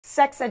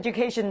Sex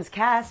Education's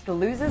cast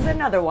loses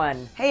another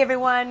one. Hey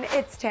everyone,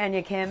 it's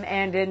Tanya Kim,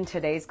 and in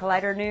today's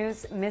Collider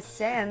News, Miss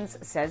Sands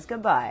says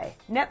goodbye.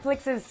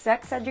 Netflix's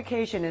Sex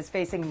Education is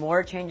facing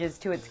more changes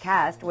to its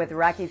cast, with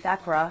Rakhee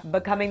Thakrar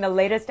becoming the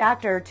latest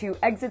actor to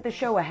exit the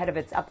show ahead of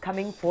its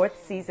upcoming 4th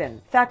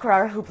season.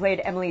 Thakrar, who played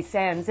Emily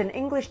Sands, an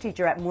English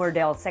teacher at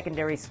Moordale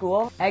Secondary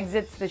School,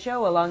 exits the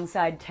show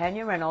alongside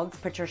Tanya Reynolds,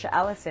 Patricia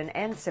Allison,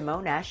 and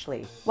Simone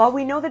Ashley. While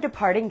we know the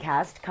departing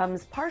cast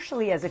comes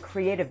partially as a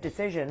creative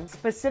decision,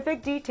 specific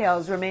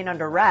details remain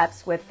under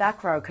wraps, with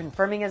Thakrar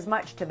confirming as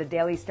much to the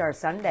Daily Star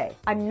Sunday.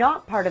 "I'm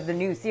not part of the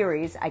new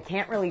series. I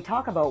can't really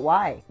talk about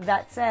why."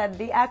 That said,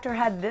 the actor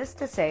had this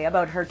to say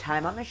about her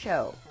time on the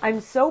show. "I'm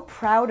so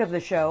proud of the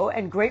show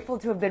and grateful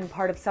to have been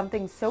part of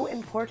something so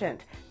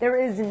important. There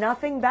is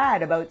nothing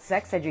bad about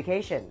Sex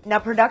Education." Now,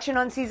 production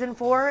on season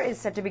 4 is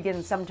set to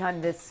begin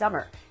sometime this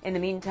summer. In the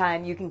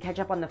meantime, you can catch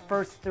up on the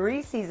first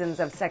 3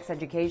 seasons of Sex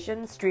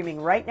Education, streaming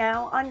right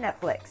now on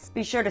Netflix.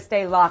 Be sure to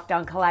stay locked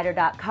on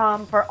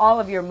Collider.com for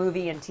all of your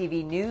movie and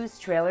TV news,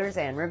 trailers,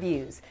 and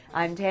reviews.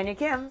 I'm Tanya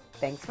Kim.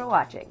 Thanks for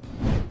watching.